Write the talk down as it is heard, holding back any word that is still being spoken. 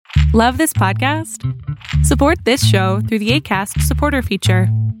Love this podcast? Support this show through the Acast supporter feature.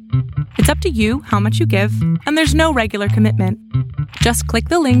 It's up to you how much you give, and there's no regular commitment. Just click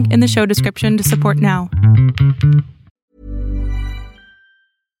the link in the show description to support now.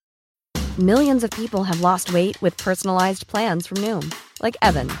 Millions of people have lost weight with personalized plans from Noom. Like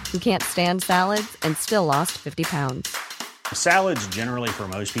Evan, who can't stand salads and still lost 50 pounds. Salads generally for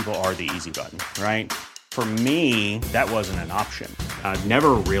most people are the easy button, right? For me, that wasn't an option. I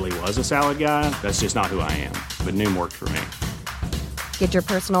never really was a salad guy. That's just not who I am. But Noom worked for me. Get your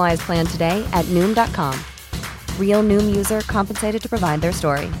personalized plan today at Noom.com. Real Noom user compensated to provide their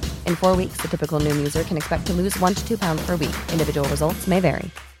story. In 4 weeks, the typical Noom user can expect to lose 1 to 2 pounds per week. Individual results may vary.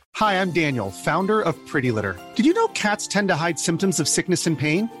 Hi, I'm Daniel, founder of Pretty Litter. Did you know cats tend to hide symptoms of sickness and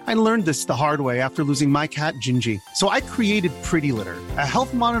pain? I learned this the hard way after losing my cat, Gingy. So I created Pretty Litter, a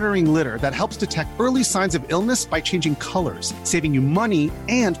health monitoring litter that helps detect early signs of illness by changing colors, saving you money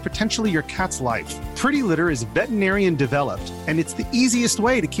and potentially your cat's life. Pretty Litter is veterinarian developed, and it's the easiest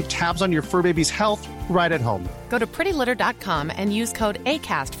way to keep tabs on your fur baby's health right at home. Go to prettylitter.com and use code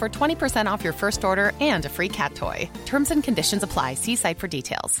ACAST for 20% off your first order and a free cat toy. Terms and conditions apply. See site for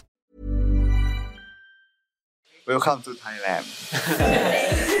details. Welcome to Thailand.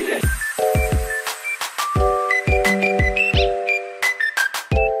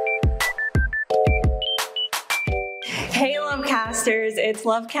 Hey Lovecasters, it's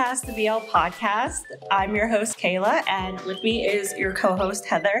Lovecast the BL podcast. I'm your host Kayla, and with me is your co-host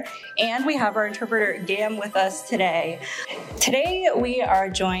Heather, and we have our interpreter Gam with us today. Today we are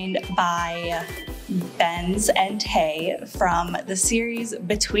joined by Benz and Tae from the series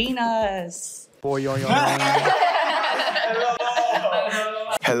Between Us.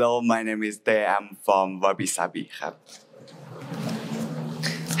 Hello, my name is Tae. I'm from Wabi Sabi.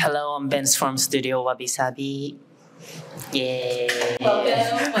 Hello, I'm Benz from Studio Wabi Sabi. Yay! Hello.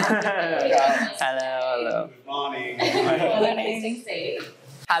 Good morning.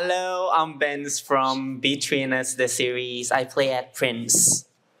 Hello, I'm Benz from Between Us, the series. I play at Prince.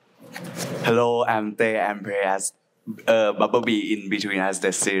 Hello, I'm Tae. I'm play as Bumblebee in Between Us,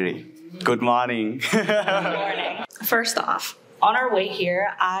 the series. Good morning. Good morning. First off, on our way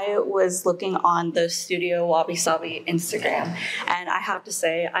here, I was looking on the Studio Wabi Sabi Instagram, and I have to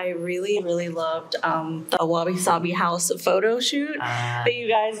say, I really, really loved the Wabi Sabi house photo shoot that you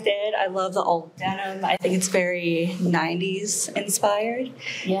guys did. I love the old denim. I think it's very 90s inspired.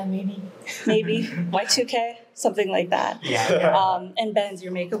 Yeah, maybe. Y2K, something like that. Yeah. And Benz,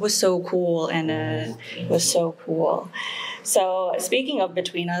 your makeup was so cool, and it was so cool. So speaking of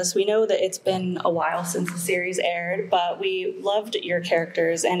Between Us, we know that it's been a while since the series aired, but we loved your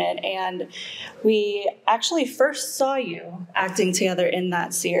characters in it, and we actually first saw you acting together in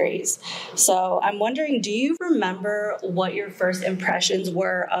that series. So I'm wondering, do you remember what your first impressions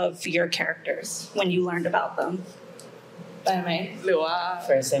were of your characters when you learned about them?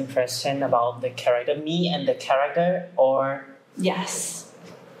 First impression about the character, me and the character, or? Yes.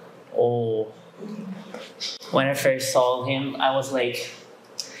 Oh. When I first saw him, I was like,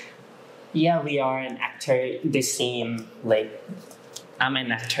 yeah, we are an actor, the same, like, I'm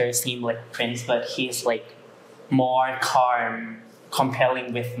an actor, same like Prince, but he's like more calm,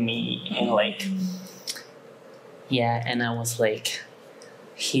 compelling with me, and like, yeah, and I was like,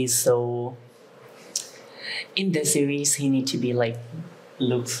 he's so, in the series, he need to be like,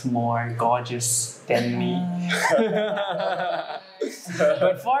 looks more gorgeous than me.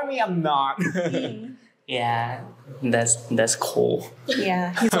 But for me, I'm not. Yeah, that's cool.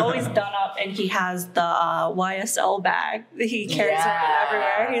 Yeah, he's always done up, and he has the YSL bag that he carries around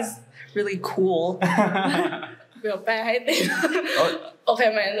everywhere. He's really cool. เดี๋ยวแปลให้ติโอเค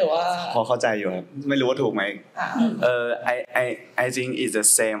ไหมหรือว่าพอเข้าใจอยู่ครับไม่รู้ว่าถูกไหมI think it's the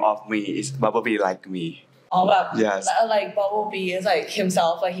same of me. It's Bumblebee like me. Oh, but yes. Like Bumblebee is like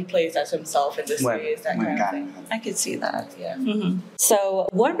himself, like he plays as himself in the series, that kind of thing. I could see that. Yeah. Mm-hmm. So,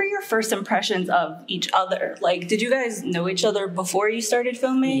 what were your first impressions of each other? Like, did you guys know each other before you started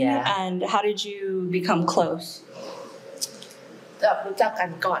filming? Yeah. And how did you become close? แบบรู้จักกัน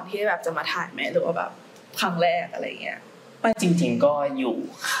ก่อนที่แบบจะมาถ่ายไหมหรือว่าแบบครั้งแรกอะไรเงี้ย ไม่จริงๆก็อยู่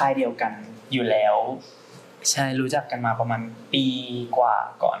ค่ายเดียวกันอยู่แล้วใช่รู้จักกันมาประมาณปีกว่า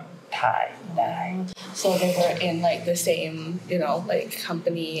ก่อนถ่ายได้ So they were in like the same, like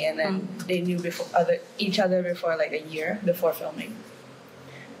company, and then they knew each other before like a year before filming.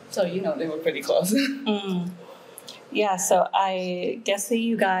 So they were pretty close. Yeah, so I guess that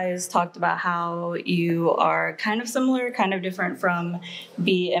you guys talked about how you are kind of similar, kind of different from B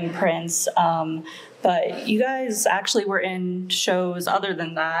and Prince. But you guys actually were in shows other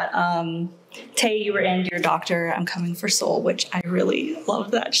than that. Tae, you were in Dear Doctor, I'm Coming for Soul, which I really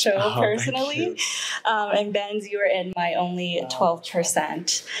love that show personally. And Benz, you were in My Only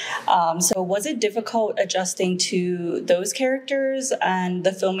 12%. So was it difficult adjusting to those characters and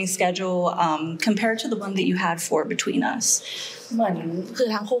the filming schedule compared to the one that you had for Between Us? เหมือนคือ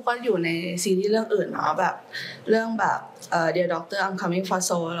ทั้งคู่ก็อยู่ในซีรีส์เรื่องอื่นเนาะแบบเรื่องแบบDear Doctor I'm Coming for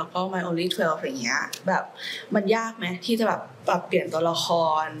Soul แล้วก็ My Only 12อย่างเงี้ยแบบมันยากไหมที่จะแบบปรับเปลี่ยนตัวละค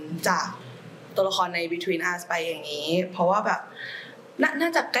รจากตัวละครใน Between Us ไปอย่างนี้เพราะว่าแบบน่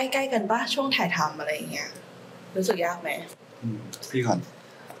าจะใกล้ๆกันป่ะช่วงถ่ายทำอะไรอย่างเงี้ยรู้สึกยากไหมพี่ก่อน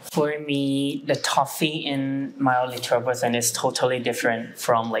For me, the Toffee in My Only 12% is totally different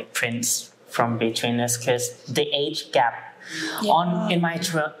from like Prince from Between Us because the age gap in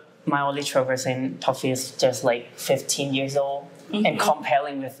my only 12% Toffee is just like 15 years old. And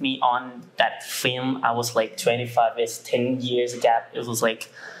comparing with me on that film, I was like 25. It's 10 years gap. It was like,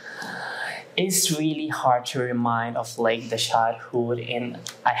 it's really hard to remind of like the childhood, and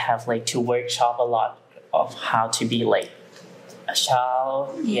I have like to workshop a lot of how to be like a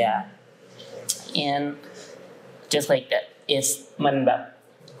child. Yeah. And just like that, it's มันแบบ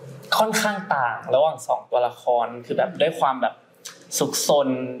ค่อนข้างต่างระหว่าง2ตัวละครคือแบบด้วยความแบบสุขซน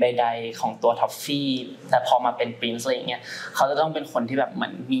ใดๆของตัวท็อฟฟี่แต่พอมาเป็นปรินซ์อะไรอย่างเงี้ยเขาจะต้องเป็นคนที่แบบเหมื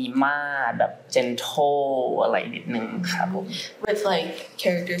อนมีมาดแบบ gentle อะไรนิดนึงครับผม with like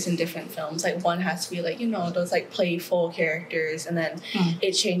characters in different films like one has to be like you know those like playful characters and then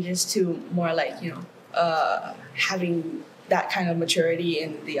it changes to more like you know having that kind of maturity in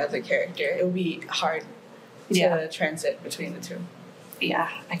the other character it will be hard to transit between the two. Yeah,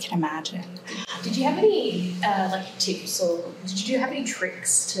 I can imagine. Did you have any like tips or did you have any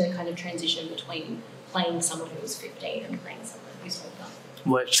tricks to kind of transition between playing someone who was 15 and playing someone who's older?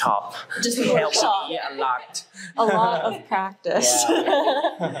 Workshop. Just workshop. Yeah, a lot. A lot of practice.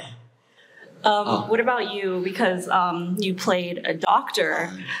 What about you? Because you played a doctor,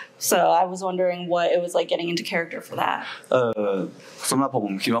 so I was wondering what it was like getting into character for that. สำหรับผม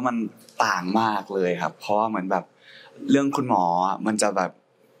คิดว่ามันต่างมากเลยครับเพราะว่าเหมือนแบบเรื่องคุณหมอมันจะแบบ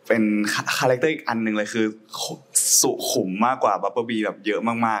เป็นคาแรคเตอร์อีกอันนึงเลยคือสุขุมมากกว่าบับเบิ้ลบีแบบเยอะ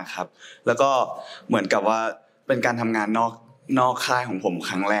มากๆครับแล้วก็เหมือนกับว่าเป็นการทำงานนอกค่ายของผมค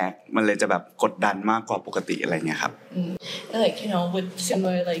รั้งแรกมันเลยจะแบบกดดันมากกว่าปกติอะไรเงี้ยครับ like you know with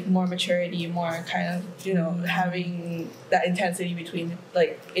similar like more maturity more kind of you know having that intensity between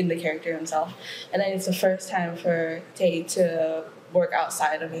like in the character himself and then it's the first time for Tae to work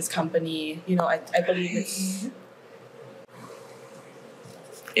outside of his company you know I believe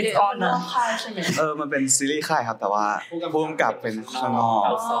it's on ใช่ไหมมันเป็นซีรีส์ค่ายครับแต่ว่าผู้กำกับเป็นข้างนอก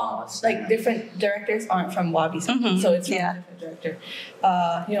like different directors aren't from Wabi so it's from a different director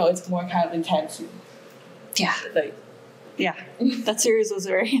you know it's more kind of intense like that series was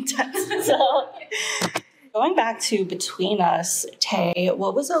very intense so going back to Between Us Tae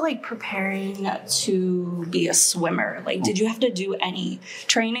what was it like preparing to be a swimmer like did you have to do any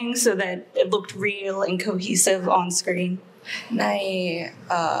training so that it looked real and cohesive on screenใน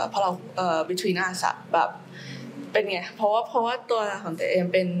พอเราBetween Us แบบเป็นไงเพราะว่าตัวของตัวเอง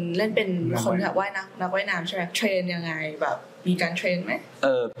เป็นเล่นเป็นคนนักว่ายน้ำใช่ไหมเทรนยังไงแบบมีการเทรนไหม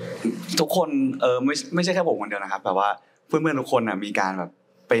ทุกคนไม่ใช่แค่ผมคนเดียวนะครับแบบว่าเพื่อนๆทุกคนน่ะมีการแบบ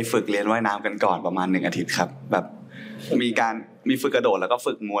ไปฝึกเรียนว่ายน้ำกันก่อนประมาณ1อาทิตย์ครับแบบมีฝึกกระโดดแล้วก็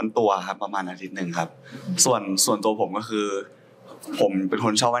ฝึกม้วนตัวครับประมาณอาทิตย์นึงครับส่วนตัวผมก็คือผมเป็นค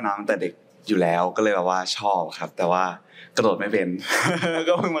นชอบว่ายน้ำตั้งแต่เด็กอยู่แล้วก็เลยแบบว่าชอบครับแต่ว่ากระโดดไม่เป็น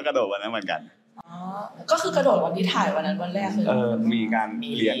ก็เพิ่งมากระโดดวันนั้นเหมือนกันก็คือกระโดดวันที่ถ่ายวันนั้นวันแรกเลยมีการ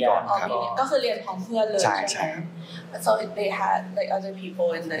เรียนก่อนครับก็คือเรียนพร้อมเพื่อนเลยใช่ so they had like other people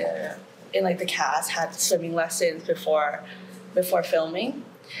in like the cast had swimming lessons before filming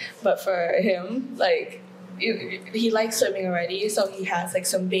but for him like he likes swimming already so he has like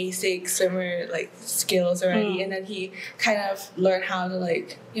some basic swimmer like skills already and then he kind of learned how to like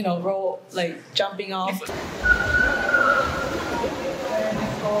you know roll like jumping off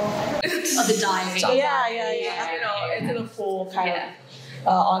of the diving you know into the pool kind of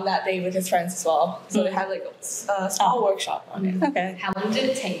on that day with his friends as well so they had like a small workshop on it okay how long did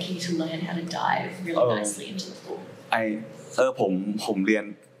it take you to learn how to dive really nicely into the pool ผมเรียน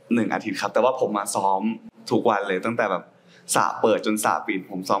1อาทิตย์ครับแต่ว่าผมมาซ้อมทุกวันเลยตั้งแต่แบบสระเปิดจนสระปิด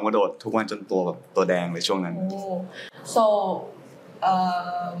ผมซ้อมกระโดดทุกวันจนตัวแบบตัวแดงเลยช่วงนั้น so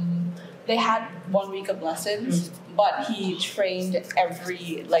they had 1 week of lessons but he trained every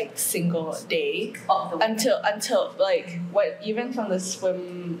like single day until like what even from the swim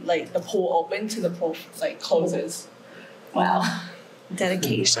like the pool open to the pool like closes wow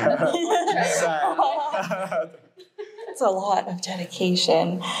dedication. It's a lot of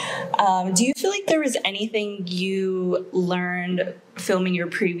dedication. Do you feel like there was anything you learned filming your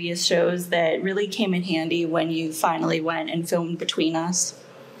previous shows that really came in handy when you finally went and filmed Between Us?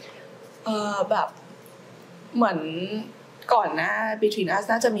 แบบเหมือนก่อนหน้า Between Us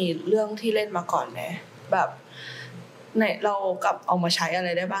น่าจะมีเรื่องที่เล่นมาก่อนไหมแบบในเรากับเอามาใช้อะไร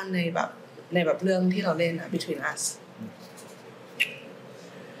ได้บ้างในแบบเรื่องที่เราเล่นอะ Between Us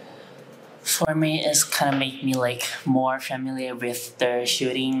For me, it's kind of make me like more familiar with the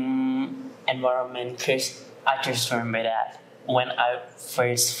shooting environment because I just remember that when I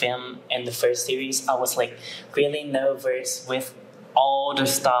first filmed in the first series, I was like really nervous with all the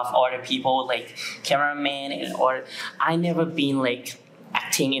stuff, all the people, like cameraman, or I never been like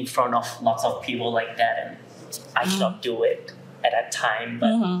acting in front of lots of people like that, and I cannot do it at that time.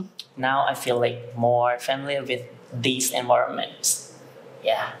 But now I feel like more familiar with these environments.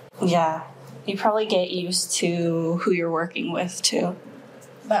 Yeah. You probably get used to who you're working with too.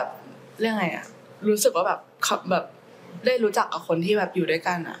 แบบเรื่องไงอะรู้สึกว่าแบบได้รู้จักกับคนที่แบบอยู่ด้วย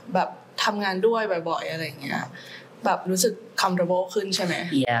กันอะแบบทำงานด้วยบ่อยๆอะไรอย่างเงี้ยแบบรู้สึก comfortable ขึ้นใช่ไหม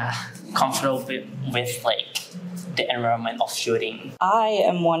Yeah, comfortable with like the environment of shooting. I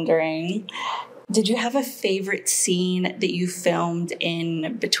am wondering, did you have a favorite scene that you filmed in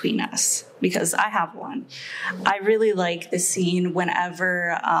Between Us? Because I have one. I really like the scene whenever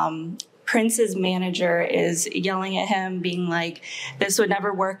Prince's manager is yelling at him, being like, this would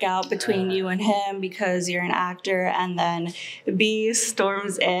never work out between you and him because you're an actor. And then B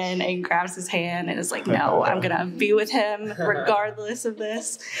storms in and grabs his hand and is like, no, I'm going to be with him regardless of this.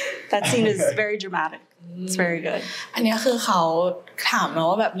 That scene is very dramatic. It's very good. อันนี้คือเขาถามเนาะ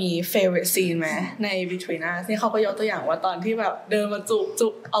ว่าแบบมี favorite scene ไหมใน Between Us นี่เขาก็ยกตัวอย่างว่าตอนที่แบบเดินมาจุ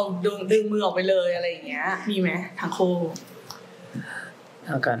บเอาดึงมือออกไปเลยอะไรอย่างเงี้ยมีไหมทั้งคู่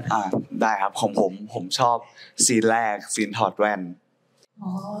ได้ครับของผมชอบซีนแรกซีนถอดแว่น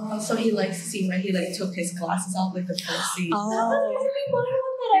so he likes the scene where he like took his glasses off like the first scene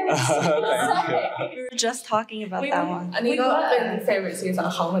we were just talking about that one อันนี้ก็เป็น favorite scene ขอ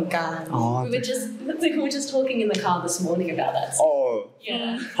งเขาเหมือนกัน we were just talking in the car this morning about that scene. Yeah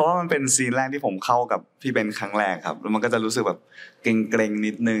เพราะว่ามันเป็นซีนแรกที่ผมเข้ากับพี่เบนครั้งแรกครับแล้วมันก็จะรู้สึกแบบเกรงๆ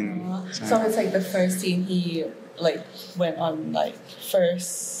นิดนึง so it's like the first scene he like went on like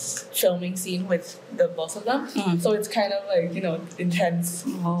first filming scene with the both of them so it's kind of like you know intense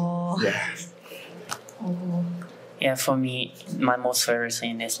Yeah, for me, my most favorite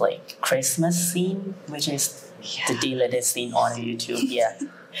scene is like Christmas scene, which is the deleted scene on YouTube. Yeah.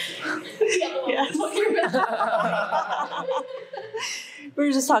 We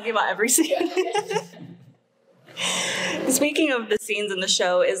were just talking about every scene. Speaking of the scenes in the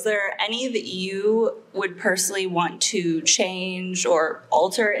show, is there any that you would personally want to change or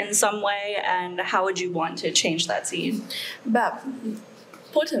alter in some way, and how would you want to change that scene? แบบ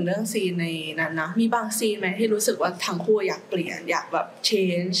พูดถึงเรื่องซีนในนั้นนะมีบางซีนไหมที่รู้สึกว่าทั้งคู่อยากเปลี่ยนอยากแบบ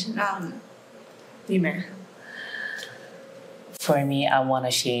change มีไหม For me, I want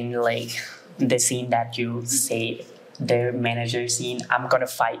to change like the scene that you say the manager scene. I'm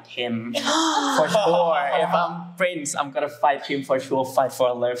gonna fight him for sure. If I'm Prince, I'm gonna fight him for sure. Fight for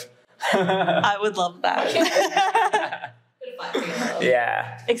love. I would love that. Yeah.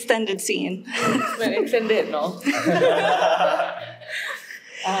 Extended scene. เหมือน extended เนาะ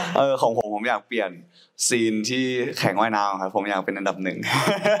ของผมอยากเปลี่ยนซีนที่แข่งว่ายน้ำครับผมอยากเป็นอันดับหนึ่ง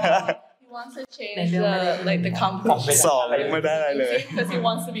He wants to change like the competition สองไม่ได้เลย because he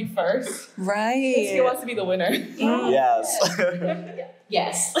wants to be first Right he wants to be the winner Yes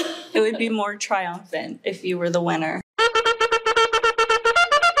Yes It would be more triumphant if you were the winner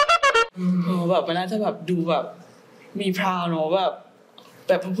แบบมันน่าจะแบบดูแบบมีพราวเนาะแ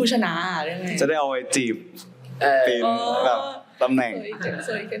บบผู้ชนะเรื่องไงจะได้เอาไว้จีบเป็นแบบตำแหน่ง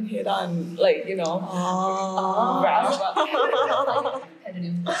so you can hit on like you know grab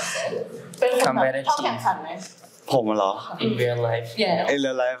เป็นคนแบบชอบแข่งขันไหมผมเหรอ In real life. In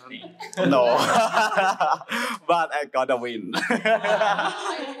real life no but I gotta win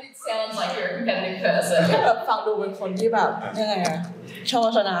It sounds like you're a competitive person แบบฟังดูเป็นคนที่แบบยังไงอะชอบ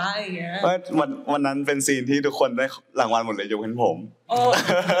ชนะอย่างเงี้ยวันนั้นเป็นซีนที่ทุกคนได้รางวัลหมดเลยยกเว้นผม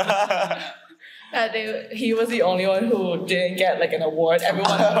he was the only one who didn't get like an award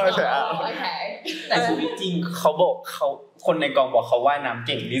everyone else okay แต่ชีวิตจริงเขาบอกเขาคนในกองบอกเขาว่ายน้ำเ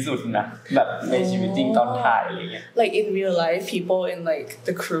ก่งที่สุดนะแบบในชีวิตจริงตอนถ่ายอะไรเงี้ย like in real life people in like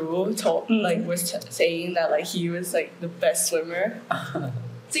the crew told like was saying that like he was like the best swimmer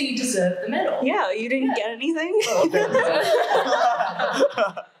so you deserve the medal you didn't get anything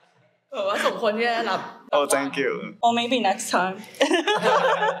ว่าสมควรที่จะรับ Oh thank you Well, maybe next time.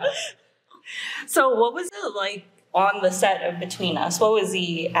 So, what was it like on the set of Between Us? What was the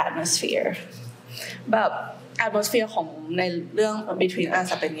atmosphere? แบบ atmosphere ของในเรื่อง Between Us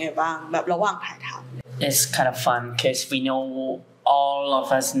เป็นไงบ้างแบบระหว่างถ่ายทำ It's kind of fun because we know all of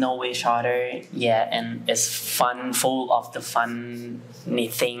us know each other, yeah, and it's fun, full of the funny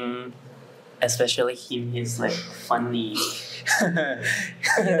thing. Especially him, he's like funny.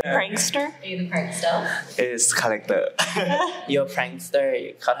 Prankster? Are you the prankster? is character You're a prankster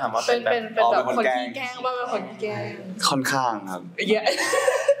เขาถามว่าเป็นแบบ เป็นแบบคนที่แกล้งว่าเป็นคนที่แกล้ง ค่อนข้างครับ yeah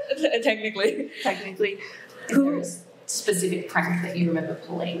technically There's specific prank that you remember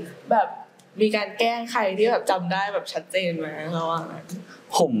pulling. แบบมีการแกล้งใครที่แบบจำได้แบบชัดเจนไหมระหว่างนั้น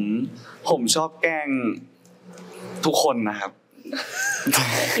ผมชอบแกล้งทุกคนนะครับ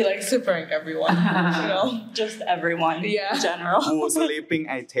He likes to prank everyone you know Just everyone Yeah. in general. Who sleeping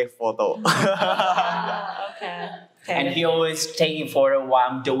I take photo Okay. And he always taking photo while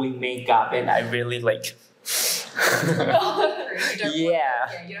I'm doing makeup, and I really like. Yeah.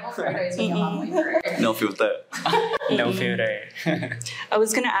 You don't want photos when you're halfway through. no filter No filter. I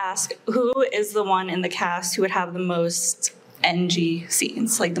was going to ask, who is the one in the cast who would have the most NG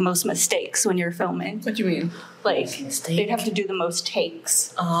scenes, like the most mistakes when you're filming? What do you mean Like, Mistake? they'd have to do the most takes.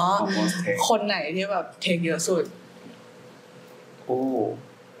 อ๋อ Almost take คนไหนที่แบบเทคเยอะสุด Oh.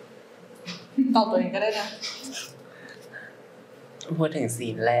 ตอบตัวเองก็ได้นะ พูดถึงซี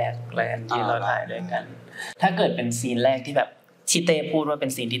นแรกเลยที่เราถ่ายด้วยกัน ถ้าเกิดเป็นซีนแรกที่แบบที่เต้พูดว่าเป็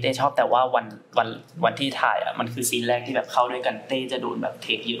นซีนที่เต้ชอบแต่ว่าวันที่ถ่ายอ่ะมันคือซีนแรกที่แบบเข้าด้วยกันเต้จะโดนแบบเท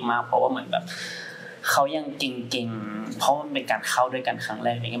คเยอะมากเพราะว่าเหมือนแบบเขายังเก่งๆเพราะมันเป็นการเข้าด้วยกันครั้งแร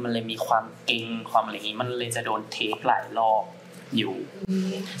กอย่างเงี้ยมันเลยมีความเก่งความอะไรอย่างงี้มันเลยจะโดนเทคหลายรอบอยู่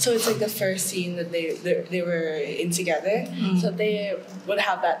So it's like the first scene that they were in together. So they would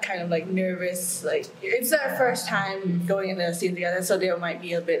have that kind of like nervous, like it's their first time going in a scene together. So there might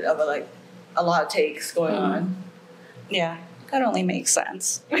be a bit of a lot of takes going on. Yeah, that only makes sense.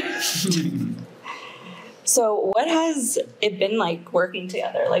 So, what has it been like working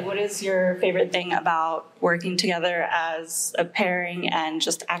together? Like, what is your favorite thing about working together as a pairing and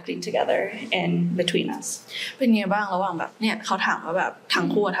just acting together in Between Us? เป็นไงบ้างระหว่างแบบเนี่ยเขาถามว่าแบบทั้ง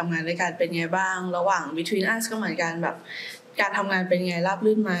คู่ทำงานด้วยกันเป็นไงบ้างระหว่าง Between Us ก็เหมือนกันแบบการทำงานเป็นไงราบ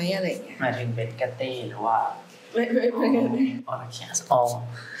รื่นไหมอะไรอย่างเงี้ย หมายถึงเป็นกบเต้หรือว่า อ๋อแคสอ๋อ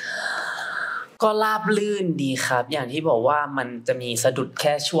ก็ราบลื่นดีครับอย่างที่บอกว่ามันจะมีสะดุดแ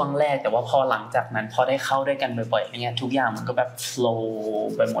ค่ช่วงแรกแต่ว่าพอหลังจากนั้นพอได้เข้าด้วยกันบ่อยๆเนี่ยทุกอย่างมันก็แบบโฟล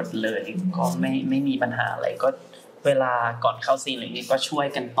ว์ไปหมดเลยก็ไม่มีปัญหาอะไรก็เวลาก่อนเข้าซีนอะไรนี้ก็ช่วย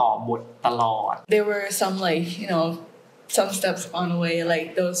กันต่อบทตลอด There were some like you know some steps on the way like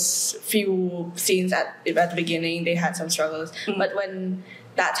those few scenes at the beginning they had some struggles but when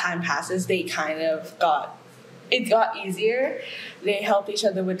that time passes they kind of it got easier. They helped each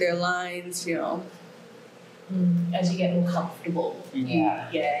other with their lines, you know. As you get more comfortable,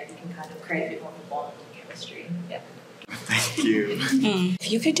 Yeah. you can kind of create a bit more of a bond and chemistry. Yeah. Thank you If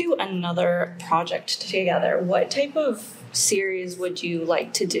you could do another project together, what type of series would you like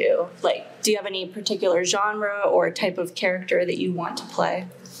to do? Like, do you have any particular genre or type of character that you want to play?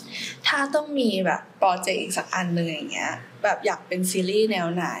 ถ้าต้องมีแบบโปรเจกต์อีกสักอันนึงอย่างเงี้ยแบบอยากเป็นซีรีส์แนว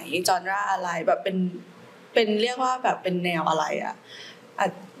ไหนจอนราอะไรแบบเป็นเรียกว่าแบบเป็นแนวอะไรอ่ะ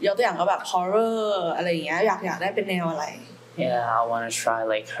ยกตัวอย่างก็แบบ horror อะไรอย่างเงี้ยอยากได้เป็นแนวอะไร Yeah I want to try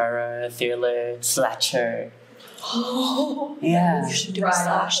like horror thriller slasher Yeah You should do a Right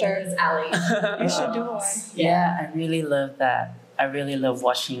slasher. Sarah's alley. You should do one. Yeah I really love that I really love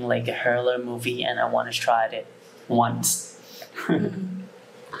watching like a horror movie and I want to try it once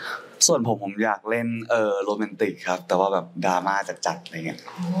ส่วนผมอยากเล่นโรแมนติกครับแต่ว่าแบบดราม่าจัดๆอะไรเงี้ย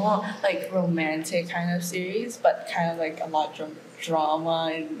like romantic kind of series but kind of like a lot of drama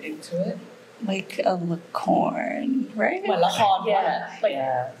into it Like a licorn, right? เหมือนละครป่ะ like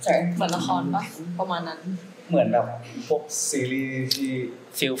sorry เหมือนละครป่ะประมาณนั้น เหมือนแบบพวกซีรีส์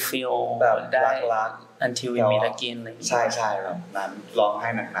ที่ feel แบบ ได้ รัก until we meet again อะไรอย่าง ๆ เงี้ย ใช่ๆแบบนั้นร้องไห้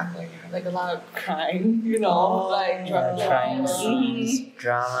หนักๆอะไรเงี้ย like a lot of crying you know like trying scenes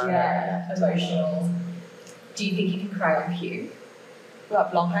drama Yeah, emotional. Do you think you can cry on cue? แบบ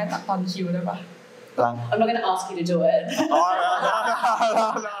ร้องไห้ตอนคิวได้ป่ะ ร้อง I'm not going to ask you to do it. อ๋อ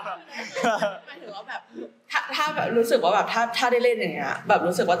หมายถึงว่าแบบถ้าแบบรู้สึกว่าแบบถ้าได้เล่นอย่างเงี้ยแบบ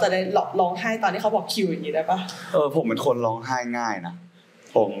รู้สึกว่าจะได้ร้องไห้ตอนที่เขาบอกคิวอย่างงี้ได้ป่ะ ผมเป็นคนร้องไห้ง่ายนะ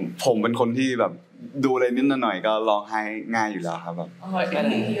ผมเป็นคนที่แบบดูอะไรนิดหน่อยก็ร้องไห้ง่ายอยู่แล้วครับแบบ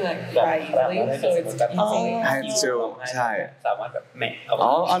he like cry easily so it's easy ให้เซลใช่ สามารถแบบแหมะเอา อ๋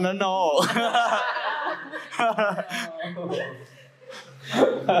ออันนั้น no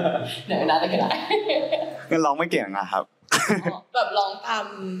No, neither can I. งั้นร้องไม่เก่งอะครับแบบร้องตาม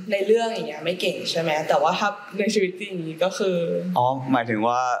ในเรื่องอย่างเงี้ยไม่เก่งใช่ไหมแต่ว่าถ้าในชีวิตจริงนี้ก็คือหมายถึง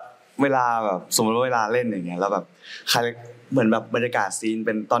ว่าเวลาแบบสมมติว่าเวลาเล่นอย่างเงี้ยแล้วแบบเหมือนแบบบรรยากาศซีนเ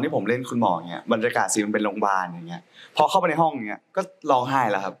ป็นตอนที่ผมเล่นคุณหมออย่างเงี้ยบรรยากาศซีนมันเป็นโรงพยาบาลอย่างเงี้ยพอเข้าไปในห้องอย่างเงี้ยก็ร้องไห้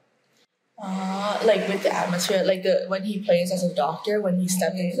แล้วครับlike with the atmosphere like when he plays as a doctor when he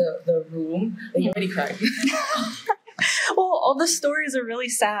stepped into the room like he already cried Well, all the stories are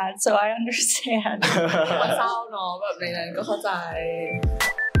really sad, so I understand. เศร้าเนาะแบบในนั้นก็เข้าใจ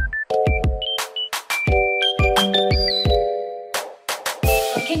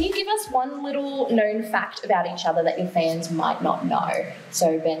Can you give us one little known fact about each other that your fans might not know? So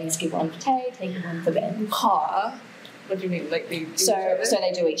Ben's give one for Tae give one for Ben. ขอ What do you mean like they so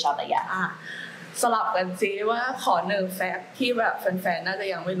they do each other, yeah. สลับกันซิว่าขอหนึ่งแฟกต์ที่แบบแฟนๆน่าจะ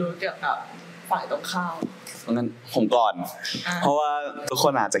ยังไม่รู้เกี่ยวกับฝ่ายตรงข้ามงั้นผมก่อนเพราะว่าทุกค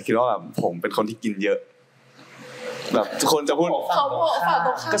นอาจจะคิดว่าแบบผมเป็นคนที่กินเยอะแบบทุกคนจะพูดเขาบอกฝ่ายต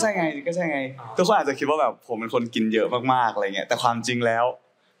รงข้ามก็ใช่ไงทุกคนอาจจะคิดว่าแบบผมเป็นคนกินเยอะมากๆอะไรเงี้ยแต่ความจริงแล้ว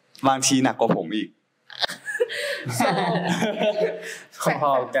บางทีหนักกว่าผมอีกพ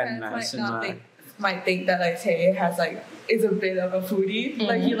อๆกันนะใช่ไหม might think that like Tae has like is a bit of a foodie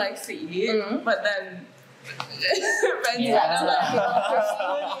like he likes to eat but then Ben's like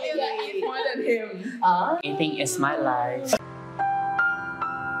more than him Eating is my life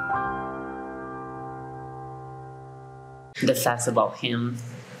the facts about him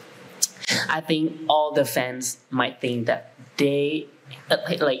I think all the fans might think that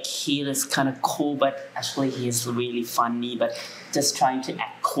like he is kind of cool but actually he is really funny but just trying to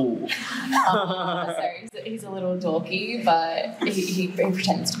act cool so he's a little dorky but he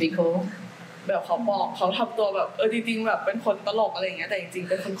pretends to be cool แบบเขาบอกเขาทำตัวแบบจริงๆแบบเป็นคนตลกอะไรอย่างเงี้ยแต่จริงๆ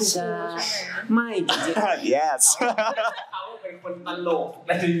เป็นคนคูลๆใช่ไหมไม่จริงๆ yes เขาเป็นคนตลก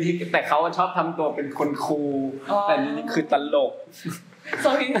แต่เขาชอบทำตัวเป็นคนคูลแต่นี่คือตลก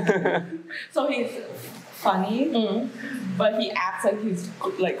so he's funny but he acts like he's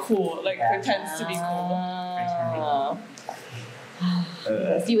like cool like pretends to be cool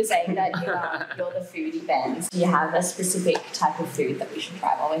So you were saying that you're the foodie fans. Do you have a specific type of food that we should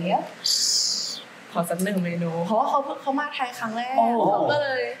try while we're here? ขอสักหนึ่งเมนูเพราะว่าเขามาไทยครั้งแรก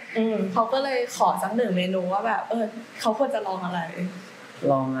เขาก็เลยขอสักหนึ่งเมนูว่าแบบเขาควรจะลองอะไ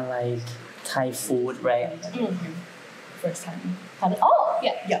ร Thai food right first time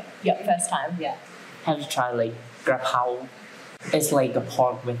first time yeah have you tried like กระเพรา it's like a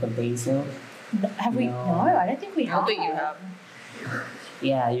pork with a basil have we no I don't think we have I don't think you have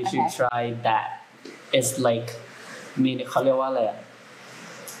yeah you should try that it's like เมนูเขาเรียกว่าอะไร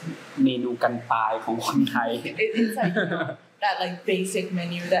เมนูกันตายของคนไทย it's like that like basic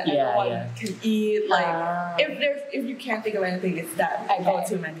menu that everyone can eat like if you can't think of anything it's that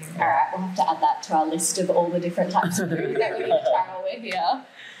go-to menu alright we'll have to add that to our list of all the different types of food that we need to try while we're here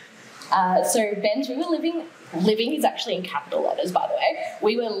so Benz we were living is actually in capital letters by the way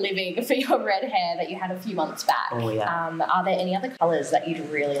we were living for your red hair that you had a few months back are there any other colours that you'd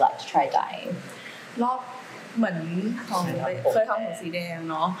really like to try dyeing รอบเหมือนเคยทำผมสีแดง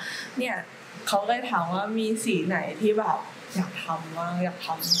เนาะเนี่ยเขาก็เลยถามว่ามีสีไหนที่แบบอยากทำบ้างอยากท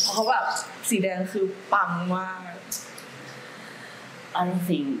ำเพราะเขาแบบสีแดงคือปังมาก I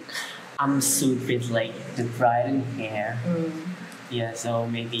think I'm suited with like the bridal hair yeah so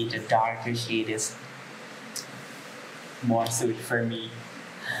maybe the darker shade is more suited for me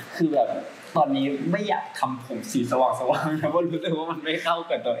คือแบบตอนนี้ไม่อยากทำผมสีสว่างๆนะเพราะรู้สึกว่ามันไม่เข้า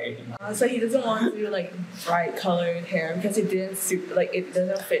กับตัวเอง so he doesn't want to do like bright colored hair because it didn't suit like it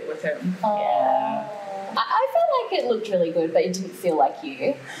doesn't fit with him I felt like it looked really good but it didn't feel like you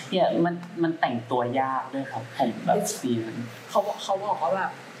yeah มันแต่งตัวยากด้วยครับผมแบบสีมันเขาบอกว่าแบ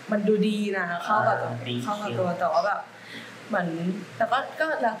บมันดูดีนะเข้ากับตัวแต่ว่าแบบเหมือนแต่ก็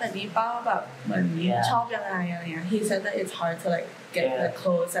แล้วแต่ดีป้าแบบเหมือนชอบยังไงอะไรเงี้ย he said that it's hard to like get the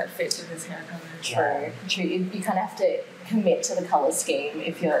clothes that fit with his hair color true you kind of have to commit to the color scheme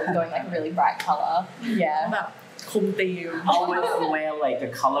if you're going like a really bright color แบบคุมธีม always wear like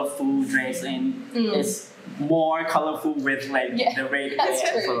a colorful dress and it's more colorful with like the red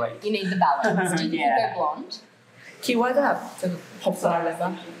hair so like you need the balance do you go blonde คิดว่าจะแบบจะผมบลอนด์เลยป่ะ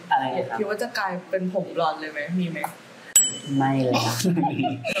อะไรครับ คิดว่าจะกลายเป็นผมบลอนด์เลยไหมมีไหมไม่เลย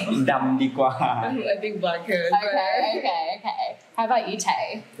ดำดีกว่า I think black hair okay how about you Tae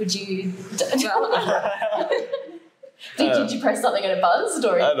would you did you press something and it buzzed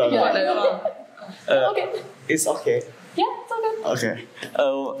or I don't know okay it's okay yeah it's all good okay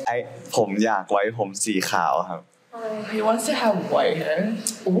ผมอยากไว้ผมสีขาวครับ he wants to have white hair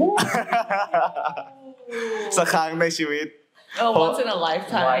สักครั้งในชีวิต once in a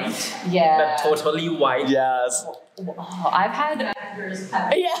lifetime white Yeah. but totally white yes I've had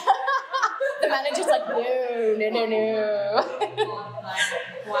yeah the manager's like no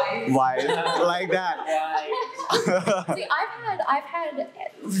white like that See, I've had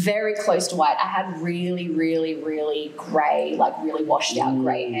very close to white. I had really grey, like really washed out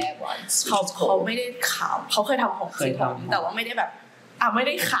grey hair once. เขาไม่ได้ขาวเขาเคยทำผมสีผมแต่ว่าไม่ได้แบบไม่ไ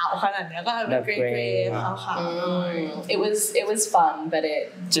ด้ขาวขนาดนี้ก็แบบเกรย์ขาว It was fun, but it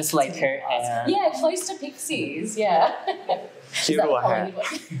just like her hair yeah close to pixies yeah. Cute Is that little hair. Hollywood?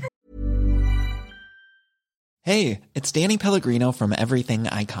 Hey, it's Danny Pellegrino from Everything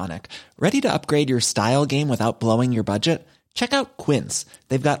Iconic. Ready to upgrade your style game without blowing your budget? Check out Quince.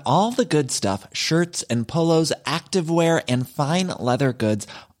 They've got all the good stuff, shirts and polos, activewear, and fine leather goods,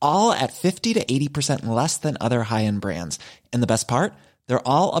 all at 50 to 80% less than other high-end brands. And the best part? They're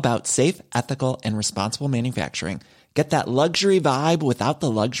all about safe, ethical, and responsible manufacturing. Get that luxury vibe without the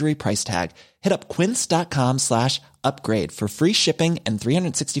luxury price tag. Hit up quince.com/upgrade for free shipping and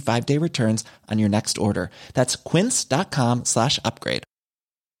 365-day returns on your next order. That's quince.com/upgrade.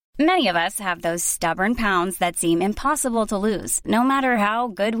 Many of us have those stubborn pounds that seem impossible to lose, no matter how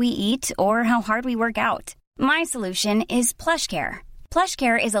good we eat or how hard we work out. My solution is PlushCare.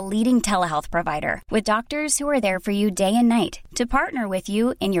 PlushCare is a leading telehealth provider with doctors who are there for you day and night to partner with you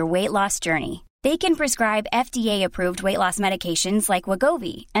in your weight loss journey. They can prescribe FDA-approved weight loss medications like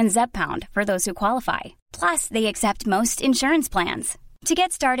Wegovy and Zepbound for those who qualify. Plus, they accept most insurance plans. To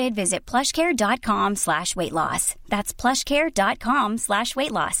get started, visit plushcare.com/weightloss. That's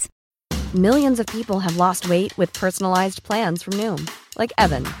plushcare.com/weightloss. Millions of people have lost weight with personalized plans from Noom, like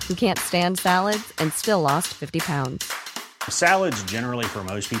Evan, who can't stand salads and still lost 50 pounds. Salads generally for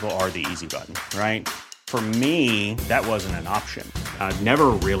most people are the easy button, right? For me, that wasn't an option. I never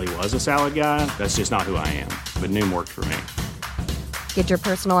really was a salad guy. That's just not who I am. But Noom worked for me. Get your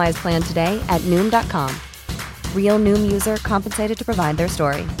personalized plan today at Noom.com. Real Noom user compensated to provide their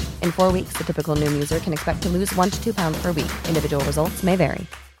story. In 4 weeks, the typical Noom user can expect to lose 1 to 2 pounds per week. Individual results may vary.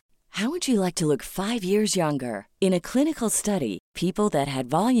 How would you like to look 5 years younger? In a clinical study, people that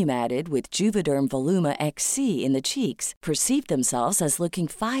had volume added with Juvederm Voluma XC in the cheeks perceived themselves as looking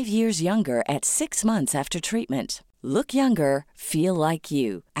 5 years younger at 6 months after treatment. Look younger, feel like you.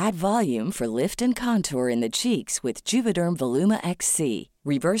 Add volume for lift and contour in the cheeks with Juvederm Voluma XC.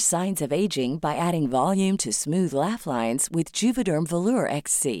 Reverse signs of aging by adding volume to smooth laugh lines with Juvederm Volure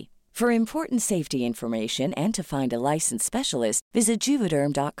XC. For important safety information and to find a licensed specialist, visit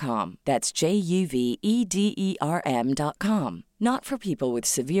Juvederm.com. That's JUVEDERM.com. Not for people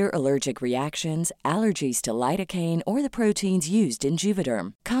with severe allergic reactions, allergies to lidocaine, or the proteins used in Juvederm.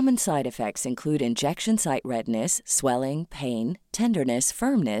 Common side effects include injection site redness, swelling, pain, tenderness,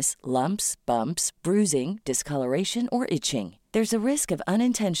 firmness, lumps, bumps, bruising, discoloration, or itching. There's a risk of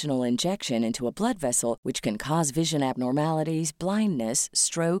unintentional injection into a blood vessel, which can cause vision abnormalities, blindness,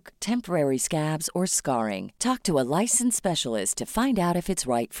 stroke, temporary scabs, or scarring. Talk to a licensed specialist to find out if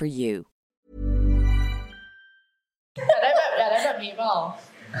it's right for you. อยากได้แบบนี้เปล่า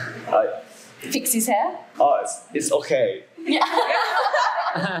Fix his hair? It's okay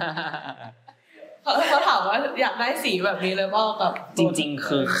เขาถามว่าอยากได้สีแบบนี้เลยเปล่ากับจริงๆ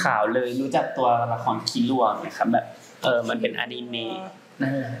คือขาวเลยรู้จักตัวละครคิรัวไหมครับแบบมันเป็นอนิเมะนั่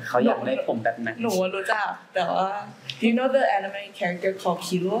นแหละเขาอยากได้ผมแบบนั้นหนูรู้จักแต่ว่า Do you know the anime character called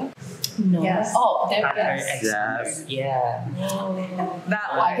Killua? No. Yes. Oh, there we go. yes yeah that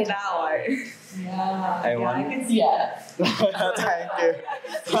one yeah I want yeah thank you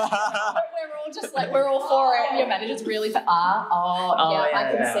we're all just like we're all for it. Your manager's really yeah, I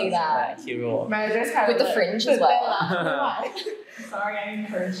can see that. Hero. Manager's kind with of the fringe as well. Sorry, I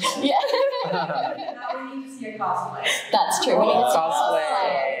encouraged you. Yeah. Now we need to see your cosplay. That's true. We need cosplay.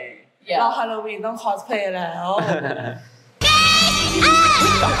 Yeah. เราฮาโลวีนต้องคอสเพลย์แล้ว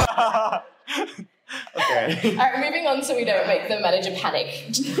okay Alright, moving on so we don't make the manager panic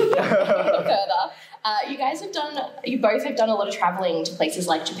further. You both have done a lot of traveling to places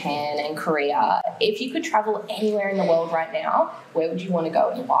like Japan and Korea. If you could travel anywhere in the world right now, where would you want to go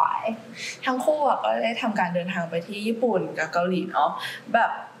and why? ทั้งคู่ก็ได้ทำการเดินทางไปที่ญี่ปุ่นกับเกาหลีเนาะแบ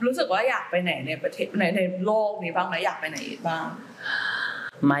บรู้สึกว่าอยากไปไหนในประเทศในโลกนี้บ้างไหมอยากไปไหนบ้าง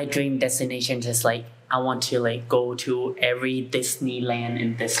My dream destination is like I want to like go to every Disneyland in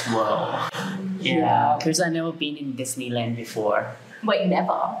this world. Yeah, because I've never been in Disneyland before. Wait,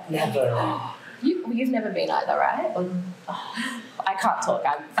 never? Never. You've never been either, right? I can't talk.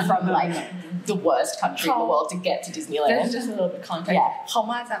 I'm from like the worst country in the world to get to Disneyland. That's just a little bit context. เขา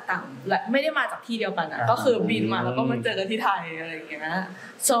มาจากต่างไม่ได้มาจากที่เดียวกันนะก็คือบินมาแล้วก็มาเจอกันที่ไทยอะไรอย่างเงี้ย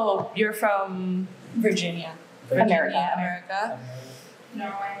So you're from Virginia. America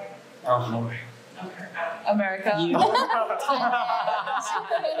Oh, America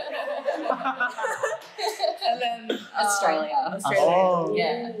and then Australia. Oh.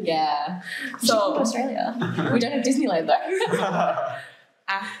 Yeah. So Australia. We don't have Disneyland though.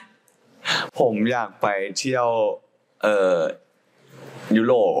 ผมอยากไปเที่ยวยุ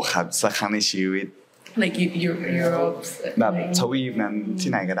โรปครับสักครั้งในชีวิต like Europe แบบทวีปนั้นที่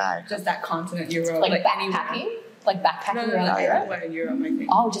ไหนก็ได้ just that continent Europe Like backpacking? Like backpacking around Europe? anywhere in Europe I think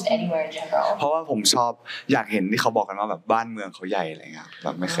Oh, just anywhere in general. เพราะว่าผมชอบอยากเห็นที่เขาบอกกันว่าแบบบ้านเมืองเขาใหญ่อะไรเงี้ยแบ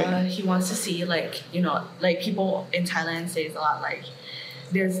บไม่เคย he wants to see like like people in Thailand says a lot like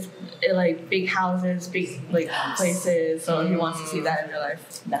there's like big houses big like places so he wants to see that in real life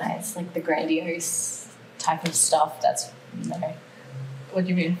Nice. Like the grandiose type of stuff. That's what do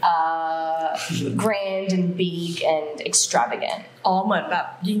you mean grand and big and extravagant. เหมือนแบบ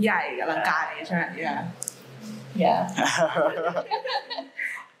ยิ่งใหญ่อลังการใช่ไหม Yeah.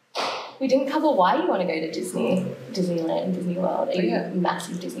 We didn't cover why you want to go to Disneyland, Disney World. Are you a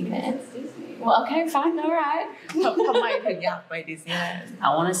massive Disney fan? Well, okay, fine, all right. ทำไมถึงอยากไปดิสนีย์แลนด์ I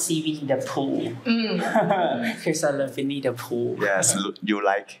want to see Winnie the Pooh. Because I love Winnie the Pooh. Yes you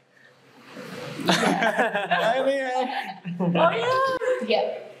like oh yeah Yep.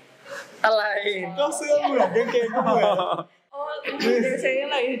 อะไรก็เสื้อเหมือนกางเกงก็เหมือน they're saying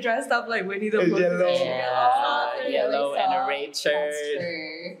like he dressed up like Winnie the Pooh Yellow and a red shirt. That's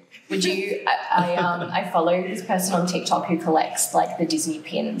true. Would you? I follow this person on TikTok who collects like the Disney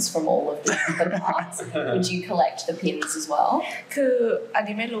pins from all of the parks. Would you collect the pins as well? คืออัน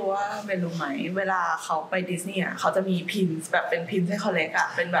นี้ไม่รู้ว่าเป็นรู้ไหมเวลาเขาไปดิสนีย์เขาจะมีพินแบบเป็นพินให้เขาเล็ก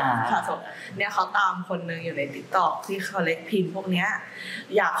เป็นแบบสะสมเนี่ยเขาตามคนนึงอยู่ใน TikTok ที่เขาเล็กพินพวกเนี้ย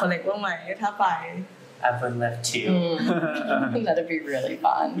อยากเขาเล็กบ้างไหมถ้าไป I would love to. That'd be really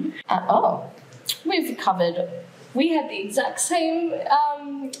fun. We've covered. We had the exact same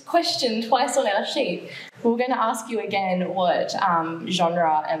question twice on our sheet. We're going to ask you again what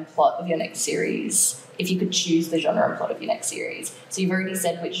genre and plot of your next series, if you could choose the genre and plot of your next series. So you've already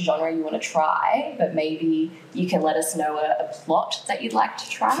said which genre you want to try, but maybe you can let us know a plot that you'd like to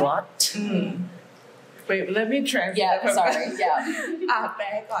try. Plot? Wait, let me translate. Yeah, sorry. Yeah. แปล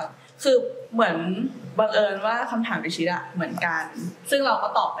ก่อนคือเหมือนบังเอิญว่าคำถามดิฉันอะเหมือนกันซึ่งเราก็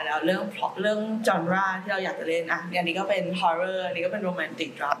ตอบไปแล้วเรื่องจอนราที่เราอยากจะเล่นอันนี้ก็เป็นฮอร์เรอร์อันนี้ก็เป็นโรแมนติก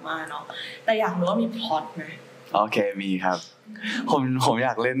ดราม่าเนาะแต่อยากรู้ว่ามีพล็อตไหมโอเคมีครับผมอย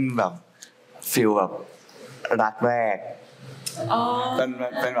ากเล่นแบบฟีลแบบรักแรกเป็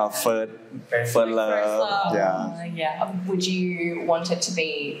นแบบ first love yeah would you want it to be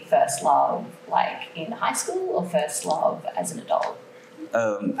first love like in high school or first love as an adult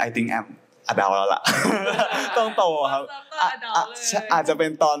I think I'm adult แล้วล่ะต้องโตครับอาจจะเป็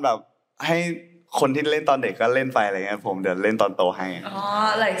นตอนแบบให้คนที่เล่นตอนเด็กก็เล่นไปอะไรเงี้ยผมเดี๋ยวเล่นตอนโตให้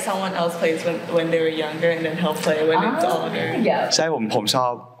like someone else plays when they were younger and then he'll play when it's older ใช่ผมชอ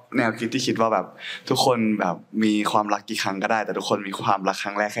บแนวคิดที่คิดว่าแบบทุกคนแบบมีความรักกี่ครั้งก็ได้แต่ทุกคนมีความรักค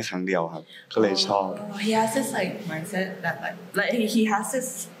รั้งแรกแค่ครั้งเดียวครับก็เลยชอบ he has this like mindset that like he has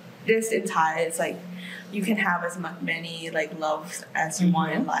this in Thai it's like you can have as many like loves as you want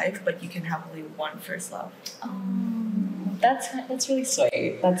in life but you can have only one first love that's really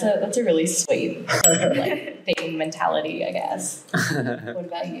sweet that's a really sweet like thing mentality I guess what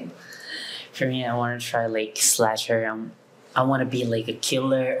about you For me I want to try like slasher I want to be like a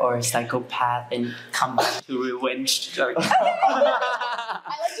killer or a psychopath and come back to revenge. I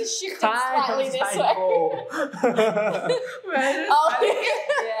like to shift it slightly this way.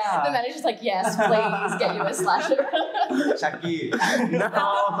 Yeah. The manager's like, yes, please get you a slasher. Chucky.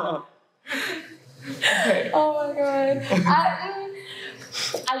 No. Oh my god.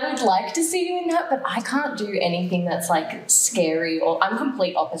 I would like to see you in that, but I can't do anything that's like scary or I'm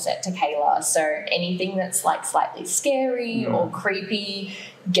complete opposite to Kayla. So anything that's like slightly scary or creepy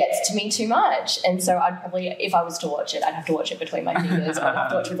gets to me too much. And so I'd probably, if I was to watch it, I'd have to watch it between my fingers or I'd have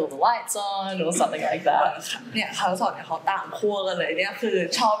to watch it with all the lights on or something like that. เนี่ยเขาสอนเขาต่างขั้วกันเลยเนี่ยคือ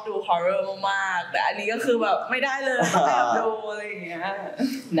ชอบดูฮอร์เรอร์มากๆแต่อันนี้ก็คือแบบไม่ได้เลยต้องแอบดูอะไรอย่างเงี้ย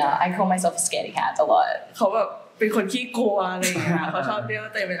Nah, I call myself a scaredy cat a lot. เขาแบบเป็นคนขี้กลัวอะไรอย่างเงี้ยเขาชอบเรียกว่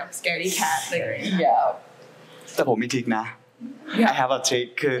าตัวเองเป็นแบบ scaredy cat อะไรอย่างเงี้ย Yeah. แต่ผมมีทริคนะ I have a trick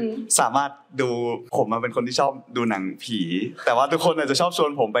คือสามารถดูผมมาเป็นคนที่ชอบดูหนังผีแต่ว่าทุกคนอาจจะชอบชวน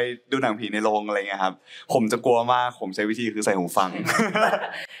ผมไปดูหนังผีในโรงอะไรเงี้ยครับผมจะกลัวมากผมใช้วิธีคือใส่หูฟัง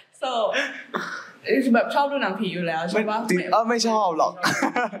so แบบชอบดูหนังผีอยู่แล้วใช่ปะไม่ชอบหรอก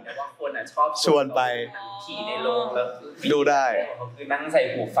แต่ว่าคนชอบชวนไปผีในโรงแล้วดูได้คือนั่งใส่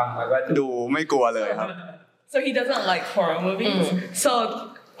หูฟังแล้วก็ดูไม่กลัวเลยครับ so he doesn't like horror movies so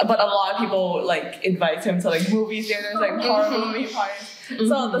but a lot of people like invite him to like movie theaters, like horror movie parties.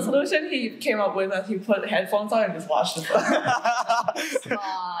 So the solution he came up with was he put headphones on and just watched the film.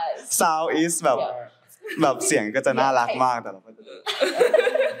 Sound is แบบเสียงก็จะน่ารักมากแต่ละคน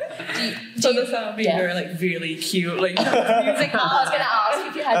So the sound being like really cute, like music. I was gonna ask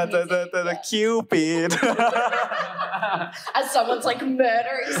if you had music. the Cupid. As someone's like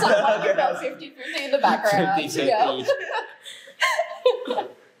murdering someone, you've got 50-50 in the background. 50-50.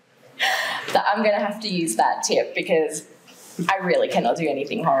 I'm gonna have to use that tip because I really cannot do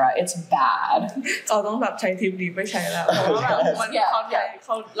anything horror. It's bad. เราต้องแบบใช้ทิปนี้ไปใช้แล้วเพราะว่าแบบมันเข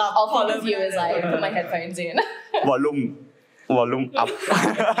ารับ I'll think of you as I put my headphones in. Volume up.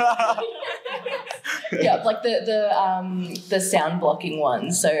 Yeah, like the sound blocking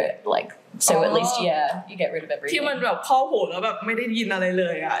ones. So at least you get rid of everything. ที่มันแบบเข้าหูแล้วแบบไม่ได้ยินอะไรเล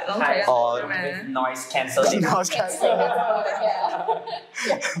ยอ่ะต้องใช้ใช่ไหม noise cancelling.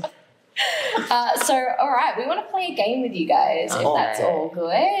 So, all right, we want to play a game with you guys, if that's all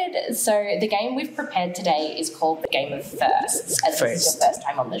good. So, the game we've prepared today is called the Game of Firsts, as this is your first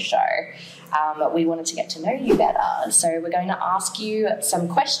time on the show. We wanted to get to know you better. So, we're going to ask you some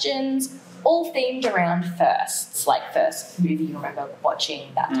questions, all themed around firsts, like first movie you remember watching,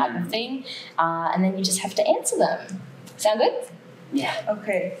 that type of thing. And then you just have to answer them. Sound good? Yeah.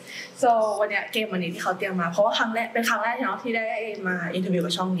 Okay. So วันนี้เกมวันนี้ที่เขาเตรียมมาเพราะว่าเป็นครั้งแรกเนาะที่ได้มาอินเทอร์วิว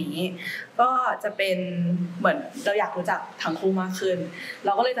กับช่องนี้ก็จะเป็นเหมือนเราอยากรู้จักทั้งคู่มากขึ้นเร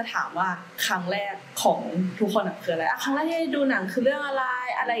าก็เลยจะถามว่าครั้งแรกของทุกคนคืออะไรครั้งแรกที่ดูหนังคือเรื่องอะ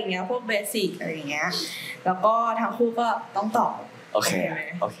ไรอย่างเงี้ยพวกเบสิกอะไรอย่างเงี้ยแล้วก็ทั้งคู่ก็ต้องตอบ Okay.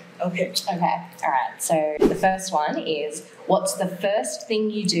 All right. So the first one is, what's the first thing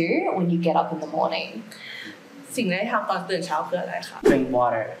you do when you get up in the morning? สิ่งแรกที่ทำตอนตื่นเช้าคืออะไรคะ Drink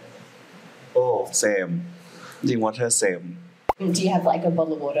water. Oh, same. Drink water, same. Do you have like a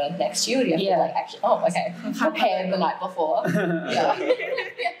bottle of water next to you, or do you have to like actually? Oh, okay. Prepared the night before.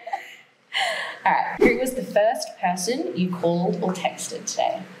 All right. Who was the first person you called or texted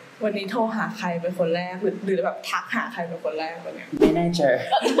today? วันนี้โทรหาใครเป็นคนแรกหรือแบบทักหาใครเป็นคนแรกวันนี้ Manager.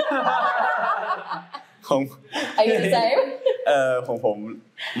 Are you the same? ของผม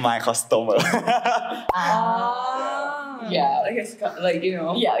my customer. Yeah. Like you know.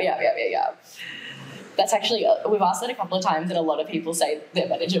 Yeah. That's actually we've asked it a couple of times, and a lot of people say their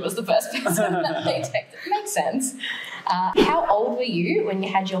manager was the first person that they texted. Makes sense. How old were you when you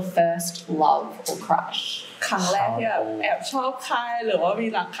had your first love or crush? ครั้งแรกที่แบบแอบชอบใครหรือว่ามี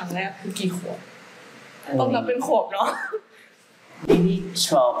รักครั้งแรกคือกี่ขวบต้องนับเป็นขวบเนาะ Maybe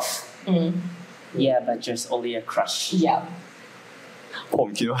 12. Yeah, but just only a crush. Yeah. ผม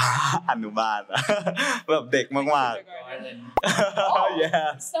คิดว่าอนุบาลแบบเด็กมากๆ Yeah.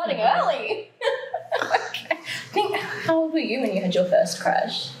 Starting early. Okay. I think how old were you when you had your first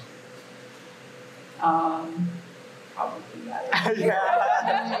crush? Probably that.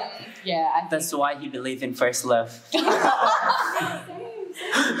 Yeah. That's why he believed in first love.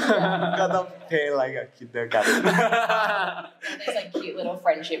 ก็ต้องเพลงอะไรกับคิดเดียวกัน There's like cute little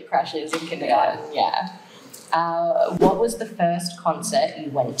friendship crushes in kindergarten. Yeah. What was the first concert you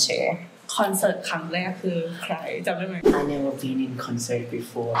went to? คอนเสิร์ตครั้งแรกคือใครจำได้ไหม I never been in concert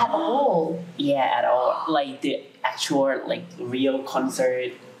before. At all? Yeah, at all. Like the actual like real concert,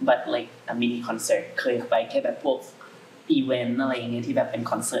 but like a mini concert. เคยไปแค่แบบพวกอีเวนต์อะไรอย่างเงี้ยที่แบบเป็น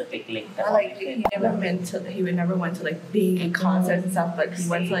คอนเสิร์ตเล็กๆแต่ Like he never went to like big concerts and stuff, but he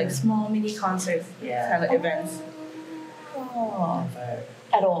went to like small mini concerts, kind of events.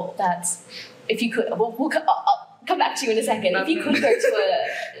 At all. That's if you could. We'll come back to you in a second. If you could go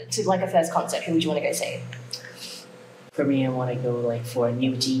to like a first concert, who would you want to go see? For me, I want to go like for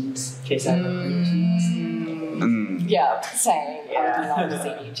New Jeans. Because I love New Jeans. Yeah, same. I would love to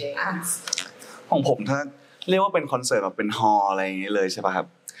see New Jeans. ของผมถ้าเรียกว่าเป็นคอนเสิร์ตแบบเป็นฮอลล์อะไรอย่างเงี้ยเลยใช่ป่ะครับ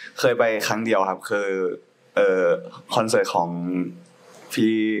เคยไปครั้งเดียวครับคือคอนเสิร์ตของ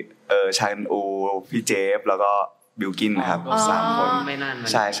พี่ชายอูพี่เจฟแล้วก็บิลกินครับ3คนไม่นาน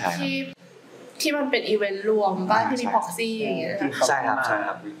ใช่ๆครับที่มันเป็นอีเวนต์รวมบ้านที่มีพ็อกซี่อย่างเงี้ยใช่ครั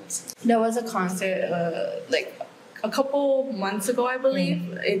บ There was a concert like a couple months ago, I believe.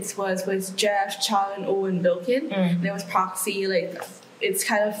 It was with Jeff, Charles, and Owen Bilkin. There was Proxy, like it's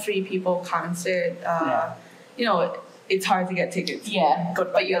kind of free people concert. You know, it's hard to get tickets. Yeah, กด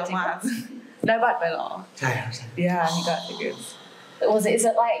ไปเยอะมากได้บัตรไปหรอ ใช่ครับ Yeah, he got tickets. Is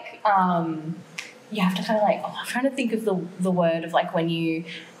it like you have to kind of like I'm trying to think of the word of like when you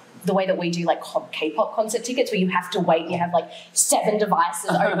the way that we do like K-pop concert tickets where you have to wait, you have like 7 devices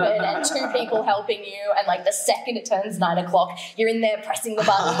open and 2 people helping you, and like the second it turns 9 o'clock, you're in there pressing the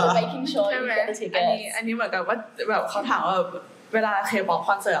button and making sure you get the ticket. อันนี้เหมือนกับว่าแบบเขาถามว่า เวลา K-pop ค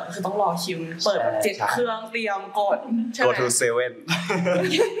อนเสิร์ตคือต้องรอคิวเปิดแบบ7เครื่องเตรียมกดใช่มั้ย Go to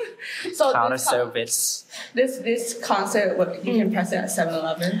 7 So counter service this concert you can press it at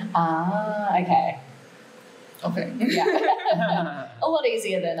 7-Eleven okay yeah a lot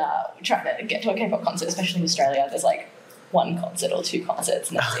easier than trying to get to a K-pop concert especially in Australia there's like one concert or 2 concerts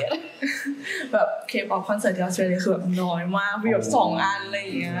and that's it แบบ K-pop คอนเสิร์ตที่ออสเตรเลียคือแบบน้อยมากมีแบบ2อันอะไรอ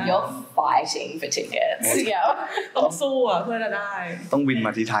ย่างเงี้ย You're fighting for tickets yeah ต้องสู้อ่ะเพื่อจะได้ต้องบินม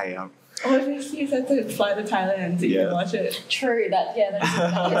าที่ไทยครับ Oh, he said to fly to Thailand to watch it. True, that's it's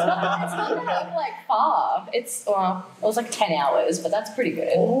not that like far. It was like 10 hours, but that's pretty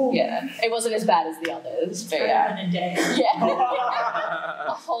good. Oh. Yeah, it wasn't as bad as the others, but yeah. A day. Yeah,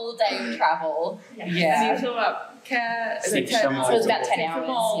 a whole day of travel. Yeah. So it was about 10 hours.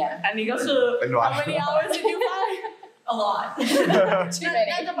 Yeah. อันนี้ก็คือ How many hours did you fly? A lot. Too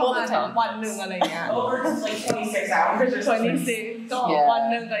many. น่าจะประมาณวันนึงอะไรเงี้ย Over like 26 hours or something. 26ก็วัน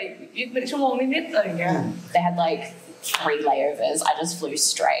นึงกับอีก1ชั่วโมงนิดๆอะไรเงี้ย They had like 3 layovers. I just flew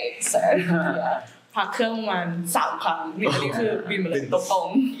straight. So yeah. พักเครื่องมัน3 ครั้งนี่อันนี้คือบินมาเลยตรง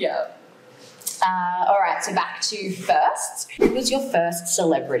ๆ Yeah. All right, so back to first. Who was your first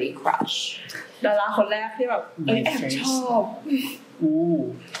celebrity crush? ดาราคนแรกที่แบบแอบชอบ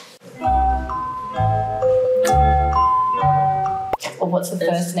Or what's the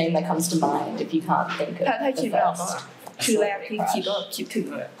first name that comes to mind if you can't think of ถ้าคิด the ไม่ออกก็ first? ชื่อแรกที่คิดก็คิดถึง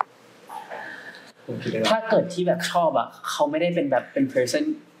เลย ถ้าเกิดที่แบบชอบอ่ะเขาไม่ได้เป็นแบบเป็น person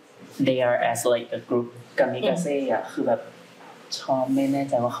they are as like a group กามิกาเซ่อ่ะคือแบบชอบไม่แน่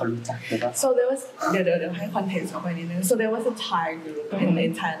ใจว่าเขารู้จักหรือเปล่า So there was เดี๋ยวให้คอนเทนต์เข้าไปนิดนึง So there was a Thai group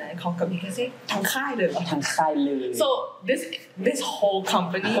in Thailand called Kamikaze ทั้งค่ายเลยเหรอ ทั้งค่ายเลย So this whole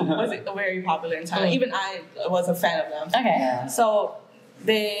company was very popular in Thailand. Even I was a fan of them. Okay. So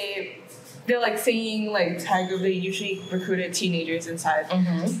they're like singing like Thai group. They usually recruited teenagers inside.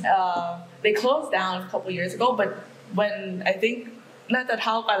 They closed down a couple years ago, but when I think น่าจะเ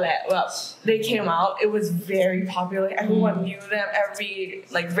ท่ากันแหละแบบ they came out it was very popular everyone knew them every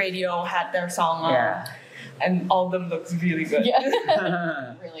like radio had their song on and all of them looked really good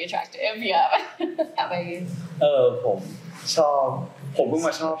really attractive yeah how about you ผมเพิ่งม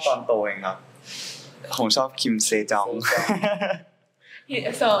าชอบตอนโตเองครับผมชอบคิมเซจอง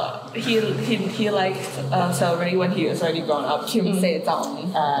So he liked celebrity when he was already grown up Kim Se-jong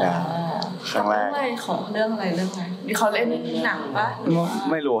ครั้งแรกของเรื่องอะไรนี่เขาเล่นหนังปะ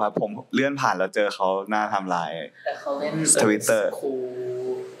ไม่รู้ครับผมเลื่อนผ่านแล้วเจอเขาหน้าทำลายแต่เขาเล่น Twitter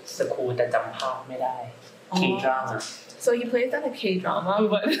สคูแต่จำภาพไม่ได้ K-drama So he plays on a K-drama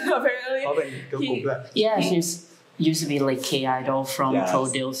but apparently เขาเป็นเกิร์ลกรุ๊ปด้วย Yeah she's used to be like K-idol from Pro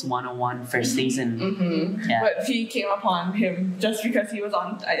Deals 101 first season but he came upon him just because he was on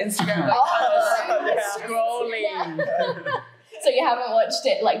Instagram like scrolling So you haven't watched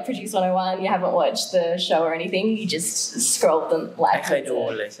it like Produce 101 you haven't watched the show or anything you just scrolled them like ไม่เคยดู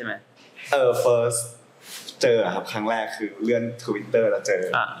เลยใช่ไหมfirst เจอครับครั้งแรกคือเลื่อน Twitter แล้วเจอ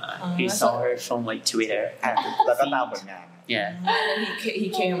he saw her from like Twitter แล้วก็ตามผลงานYeah. And then he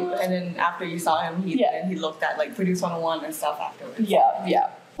came, and then after you saw him, he looked at like Produce 101 and stuff afterwards. Yeah.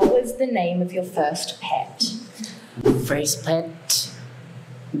 What was the name of your first pet? First pet,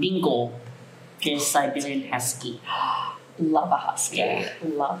 Bingo, his Siberian Husky. Love a husky.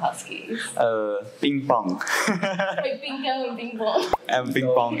 Love huskies. ปิงปอง Wait, Bingo and Bing Bong. And Ping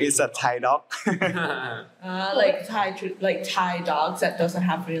Pong is a Thai dog. Like Thai dogs that doesn't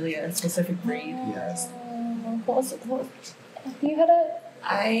have really a specific breed. Yes. What was it? You had a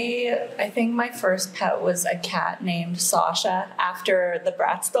I think my first pet was a cat named Sasha after the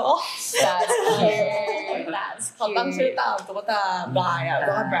Bratz doll. That's cute. That's เขาตั้งชื่อตามตุ๊กตาบลายอ่ะ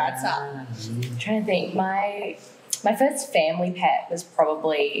ตุ๊กตา Bratz อ่ะ I'm trying to think. My first family pet was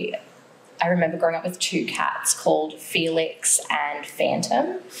probably I remember growing up with 2 cats called Felix and Phantom.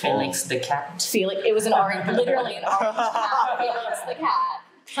 Felix the cat. Felix. It was an orange, literally an orange cat. Felix the cat.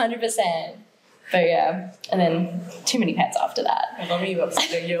 100%. But yeah, and then too many pets after that. แล้วก็มีแบบสัต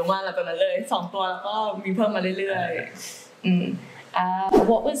ว์เยอะมากแล้วตอนนั้นเลย2 ตัวแล้วก็มีเพิ่มมาเรื่อยๆ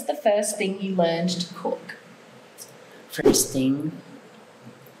What was the first thing you learned to cook? First thing,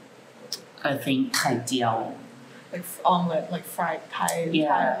 I think ไข่เจียว like omelet like fried Thai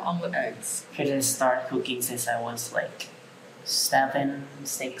omelet eggs. I didn't start cooking since I was like 7,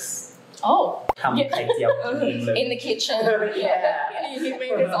 6. Oh, ทำไข่เจียว in the kitchen. He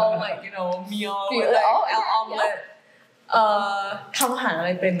made his own like meal like omelet. ทำอาหารอะไร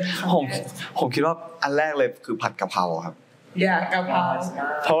เป็นผมคิดว่าอันแรกเลยคือผัดกะเพราครับ กะเพรา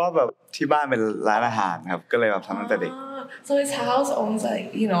เพราะว่าแบบที่บ้านเป็นร้านอาหารครับก็เลยแบบทำตั้งแต่เด็ก So his house owns like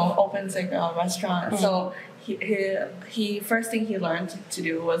opens like a restaurant so he first thing he learned to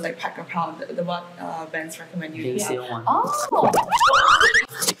do was like pack a pound the what Benz recommend you to do.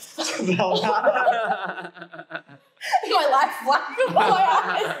 My life flashed before my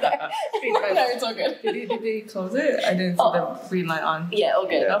eyes. No, it's all good. Did they close it? I didn't see the green light on. Yeah, all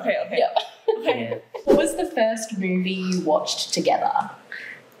good. Okay. Yeah. Okay. What was the first movie you watched together?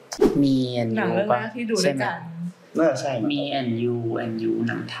 Me and หนัง You เรื่องแร ปะ กที่ดูด้ ใช่ วย ไหม กัน น่าจะใช่ Me and You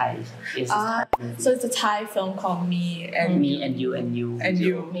หนังไทย Is a Thai movie. So it's a Thai film called Me and Me and You and you.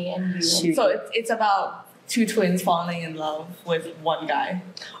 Me and You. So it's about two twins falling in love with one guy.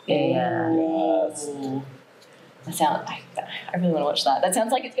 Yeah. That sounds. I really want to watch that. That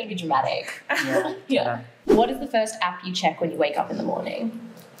sounds like it's going to be dramatic. Yeah. What is the first app you check when you wake up in the morning?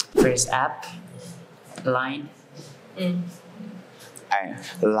 First app Line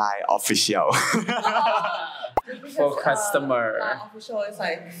Line official for customer. Official is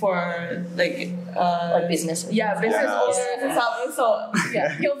like for like business. Yeah, business owners and stuff. So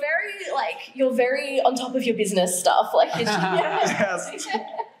Yeah, you're very on top of your business stuff. Like, yes.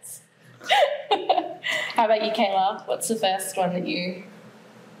 How about you, Kayla? What's the first one that you?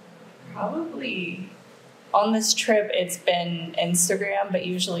 Probably on this trip, it's been Instagram, but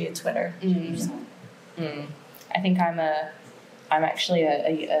usually a Twitter. I think I'm actually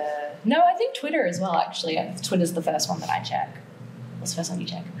no, I think Twitter as well, actually. Twitter's the first one that I check. What's the first one you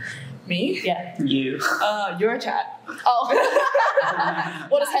check? Me? Yeah. You. Your chat. Oh.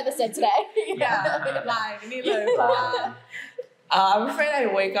 What has Heather said today? Yeah. Line. นี่เลยเพราะว่า I'm afraid I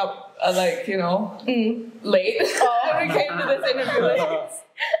wake up like, late. We came to this interview late.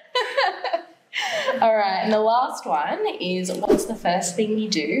 All right, and the last one is, what's the first thing you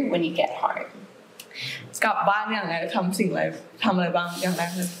do when you get home? กลับบ้านอย่างไรทำสิ่งอะไรทำอะไรบ้างอย่างแร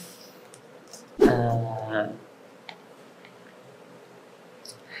กเลย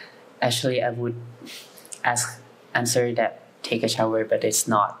Actually I would answer that take a shower, but it's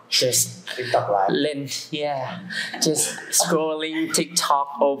not. Just just scrolling TikTok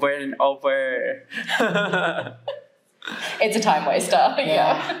over and over. It's a time waster.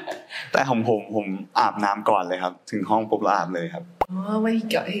 Yeah. แต่ผมอาบน้ำก่อนเลยครับถึงห้องปุ๊บแล้วอาบเลยครับ When he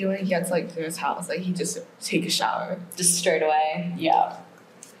gets like to his house, like he just take a shower. Just straight away. Yeah.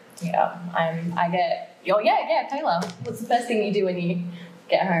 Taylor, what's the first thing you do when you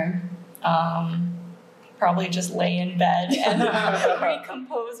get home? Probably just lay in bed and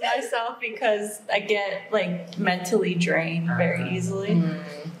recompose myself because I get like mentally drained very easily.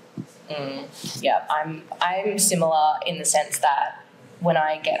 Yeah, I'm similar in the sense that when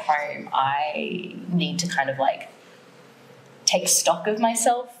I get home, I need to kind of like take stock of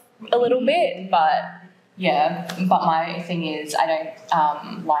myself a little bit, but my thing is I don't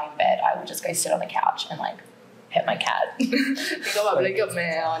lie in bed. I will just go sit on the couch and like pet my cat. นี่ก็แบบเล่นกับแม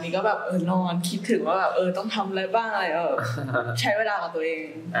วนี่ก็แบบนอนคิดถึงว่าแบบต้องทำอะไรบ้างอะไรใช้เวลากับตัวเอง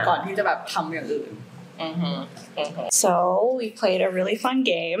ก่อนที่จะแบบทำอย่างอื่น So we played a really fun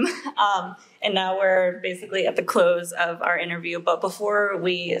game, and now we're basically at the close of our interview. But before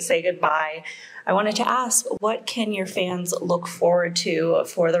we say goodbye, I wanted to ask, what can your fans look forward to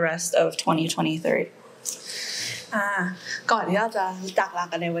for the rest of 2023? ก่อนที่เราจะจากลา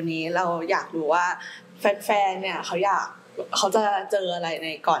กันในวันนี้เราอยากรู้ว่าแฟนๆเนี่ยเขาจะเจออะไรใน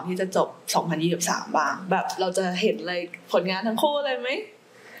ก่อนที่จะจบ 2023 บ้างแบบเราจะเห็นอะไรผลงานทั้งคู่เลยไหม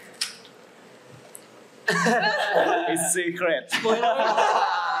It's secret.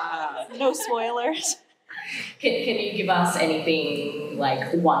 No spoilers. Can you give us anything like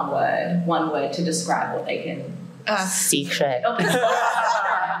one word to describe what they can? Secret.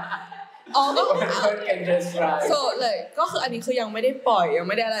 So like ก็คืออันนี้คือยังไม่ได้ปล่อยยัง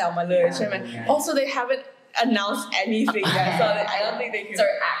ไม่ได้อะไรออกมาเลยใช่ไหม Also they haven't announced anything yet, so I don't think they can. So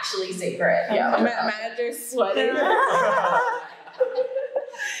actually secret. Yeah. Manager sweating.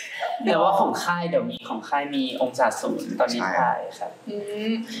 เดี๋ยวว่าของค่ายเดี๋ยวมีของค่ายมีองศาศูนย์ตอนนี้ค่ายครับ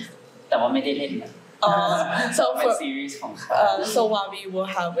แต่ว่าไม่ได้เล่นSo for series ของค่าย so Wabi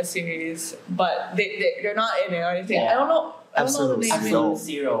will have a series, but they're not in it or anything. I don't know the name. Absolute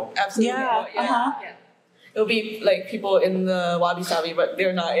Zero. Yeah. It'll be like people in the Wabi Sabi, but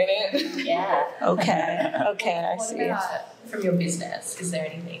they're not in it. Yeah. Okay, I see. What about from your business? Is there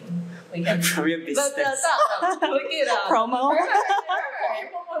anything we can from your business? Look it up. Promo.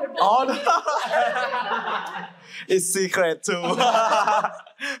 Oh no. It's secret too.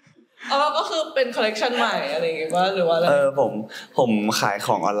 ก็คือเป็นคอลเลคชันใหม่อะไรอย่างเงี้ยว่าหรือว่าอะไรผมขายข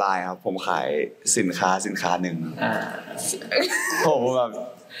องออนไลน์ครับผมขายสินค้าหนึ่งผมแบบ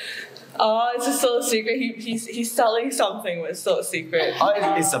Oh, it's so secret. He's selling something, but it's so secret. Oh,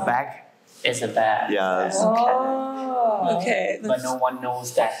 it's a bag. It's a bag. Yes. Oh. Okay. but no one knows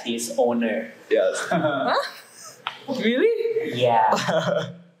that he's owner. Yes. Really? Yeah.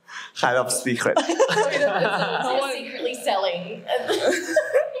 kind of secret They're secretly selling.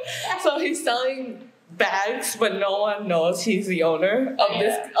 So he's selling bags, but no one knows he's the owner of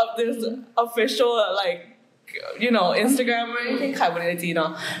this official Instagram or anything. ขายบน IG เนา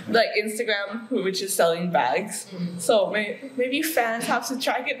ะ like Instagram which is selling bags. So maybe fans have to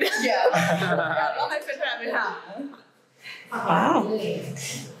track it down. Yeah. ต้องให้แฟนๆไปหา Wow.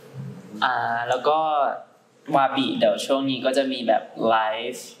 แล้วก็วาบิเดี๋ยวช่วงนี้ก็จะมีแบบไล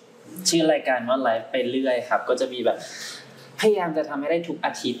ฟ์ชื่อรายการว่าไลฟ์ไปเรื่อยครับก็จะมีแบบพยายามจะทำให้ได้ทุกอ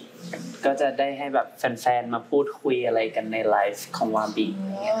าทิตย์ก็จะได้ให้แบบแฟนๆมาพูดคุยอะไรกันในไลฟ์ของวาบิ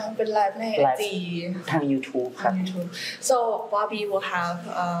เป็นไลฟ์ใน IG ทาง YouTube ครับ So Bobby will have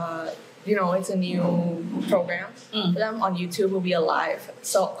it's a new program. Them on YouTube will be a live.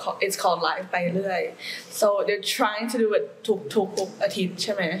 So it's called Live ไปเรื่อย So they're trying to do it ทุกอาทิตย์ใ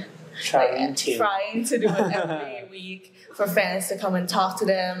ช่ไหมtrying to do it every week for fans to come and talk to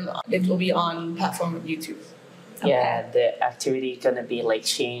them. It will be on platform of YouTube. Yeah, the activity gonna be like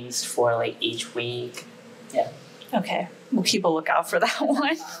changed for like each week. Yeah. Okay. We'll keep a lookout for that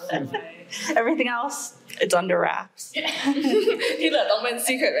one. Everything else, it's under wraps. ที่เหลือต้องเป็น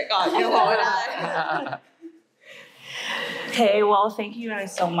secret ไปก่อนยังบอกไม่ได้ Okay, well, thank you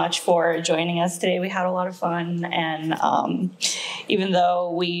guys so much for joining us today. We had a lot of fun, and even though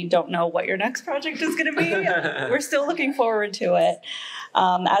we don't know what your next project is going to be, we're still looking forward to it.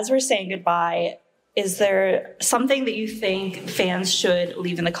 As we're saying goodbye, is there something that you think fans should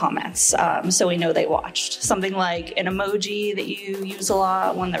leave in the comments so we know they watched? Something like an emoji that you use a lot,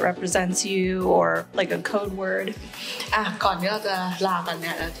 one that represents you, or like a code word? ก่อนที่เราจะลากันเ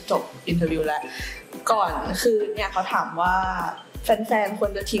นี่ยจะจบอินเทอร์วิวแล้วก่อนคือเนี่ยเขาถามว่าแฟนๆคว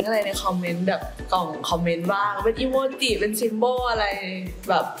รจะทิ้งอะไรในคอมเมนต์แบบกล่องคอมเมนต์บ้างเป็นอีโมจิเป็นซิมโบลอะไร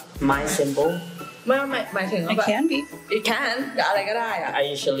แบบ My symbol? ไม่หมายถึงว่าแบบ It can be. It can แต่อะไรก็ได้อะ I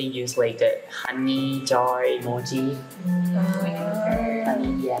usually use like a honey joy emoji.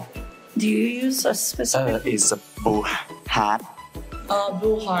 Honey, yeah. Do you use a specific? It's a blue heart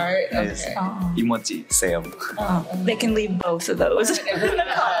Blue heart emoji same They can leave both of those. ใน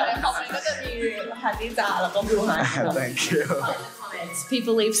คอมเมนต์ก็จะมีฮันนี่จาแล้วก็ Blue heart Thank you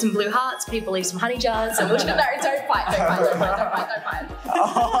People leave some blue hearts, people leave some honey jars, and don't fight.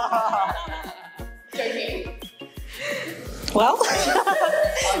 Joking. Well,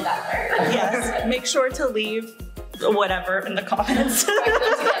 yes, make sure to leave whatever in the comments.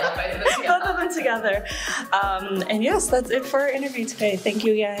 Both of them together. And yes, that's it for our interview today. Thank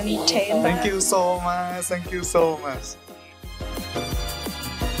you again, Tae and Thank you so much. Thank you so much.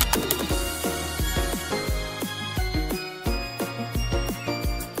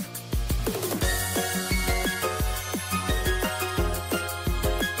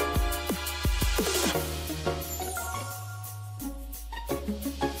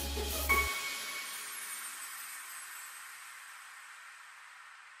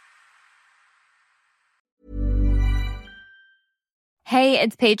 Hey,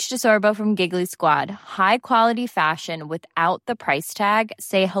 it's Paige DeSorbo from Giggly Squad. High quality fashion without the price tag.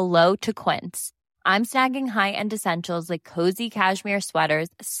 Say hello to Quince. I'm snagging high-end essentials like cozy cashmere sweaters,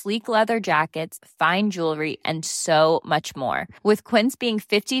 sleek leather jackets, fine jewelry, and so much more. With Quince being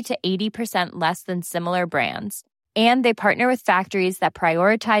 50 to 80% less than similar brands. And they partner with factories that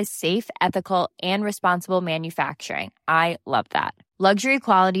prioritize safe, ethical, and responsible manufacturing. I love that. Luxury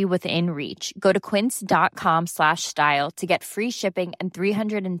quality within reach. Go to quince.com/style to get free shipping and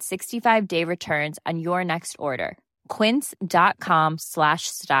 365-day returns on your next order.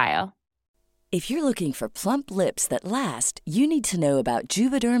 Quince.com/style. If you're looking for plump lips that last, you need to know about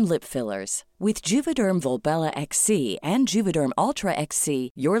Juvederm lip fillers. With Juvederm Volbella XC and Juvederm Ultra XC,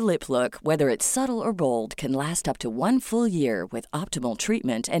 your lip look, whether it's subtle or bold, can last up to 1 full year with optimal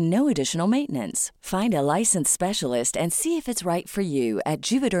treatment and no additional maintenance. Find a licensed specialist and see if it's right for you at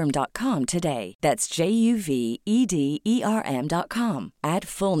Juvederm.com today. That's JUVEDERM.com. Add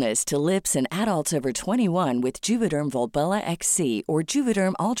fullness to lips in adults over 21 with Juvederm Volbella XC or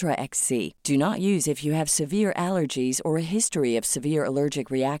Juvederm Ultra XC. Do not use if you have severe allergies or a history of severe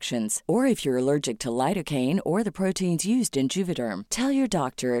allergic reactions, or if you're allergic to lidocaine or the proteins used in Juvederm. Tell your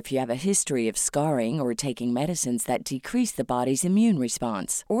doctor if you have a history of scarring or taking medicines that decrease the body's immune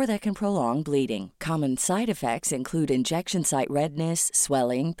response or that can prolong bleeding. Common side effects include injection site redness,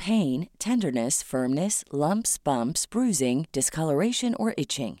 swelling, pain, tenderness, firmness, lumps, bumps, bruising, discoloration, or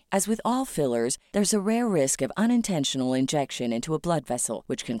itching. As with all fillers, there's a rare risk of unintentional injection into a blood vessel,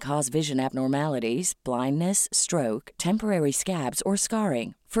 which can cause vision abnormalities, blindness, stroke, temporary scabs, or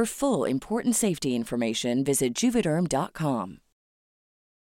scarring. For full important safety information, visit Juvederm.com.